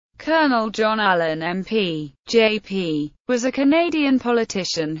Colonel John Allan MP, JP, was a Canadian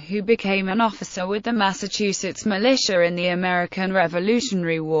politician who became an officer with the Massachusetts militia in the American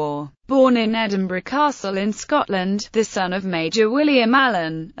Revolutionary War. Born in Edinburgh Castle in Scotland, the son of Major William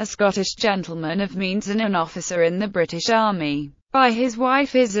Allan, a Scottish gentleman of means and an officer in the British Army, by his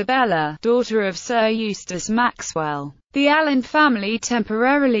wife Isabella, daughter of Sir Eustace Maxwell. The Allan family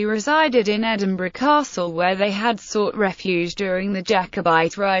temporarily resided in Edinburgh Castle, where they had sought refuge during the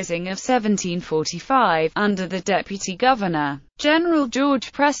Jacobite Rising of 1745, under the Deputy Governor, General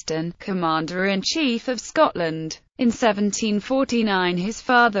George Preston, Commander-in-Chief of Scotland. In 1749 his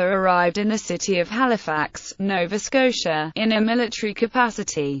father arrived in the city of Halifax, Nova Scotia, in a military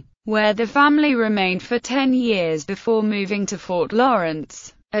capacity, where the family remained for 10 years before moving to Fort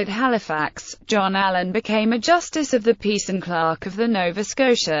Lawrence. At Halifax, John Allan became a Justice of the Peace and Clerk of the Nova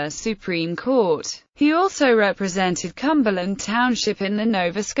Scotia Supreme Court. He also represented Cumberland Township in the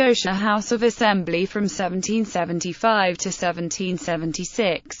Nova Scotia House of Assembly from 1775 to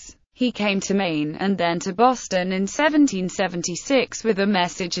 1776. He came to Maine, and then to Boston in 1776 with a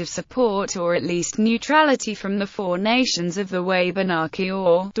message of support or at least neutrality from the four nations of the Wabanaki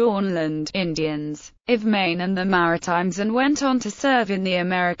or Dawnland Indians of Maine and the Maritimes, and went on to serve in the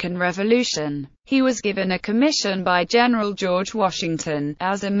American Revolution. He was given a commission by General George Washington,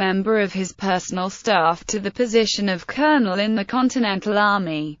 as a member of his personal staff, to the position of colonel in the Continental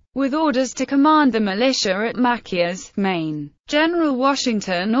Army, with orders to command the militia at Machias, Maine. General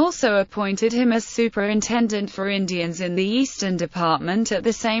Washington also appointed him as superintendent for Indians in the Eastern Department at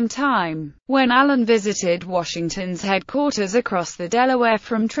the same time. When Allan visited Washington's headquarters across the Delaware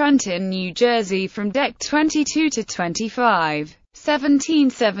from Trenton, New Jersey from Deck 22 to 25,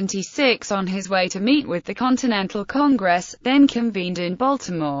 1776, on his way to meet with the Continental Congress, then convened in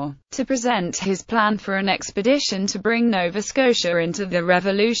Baltimore, to present his plan for an expedition to bring Nova Scotia into the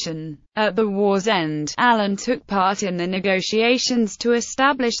Revolution. At the war's end, Allan took part in the negotiations to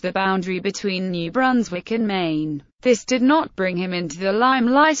establish the boundary between New Brunswick and Maine. This did not bring him into the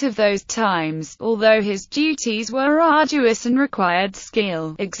limelight of those times, although his duties were arduous and required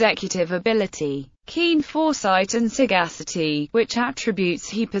skill, executive ability, keen foresight and sagacity, which attributes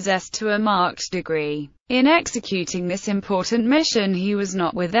he possessed to a marked degree. In executing this important mission he was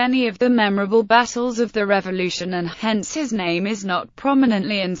not with any of the memorable battles of the Revolution, and hence his name is not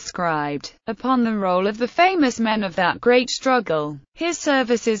prominently inscribed upon the roll of the famous men of that great struggle. His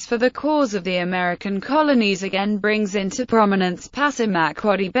services for the cause of the American colonies again brings into prominence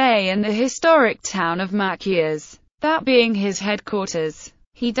Passamaquoddy Bay and the historic town of Machias, that being his headquarters.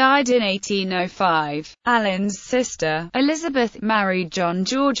 He died in 1805. Allan's sister, Elizabeth, married John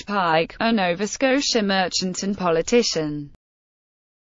George Pike, a Nova Scotia merchant and politician.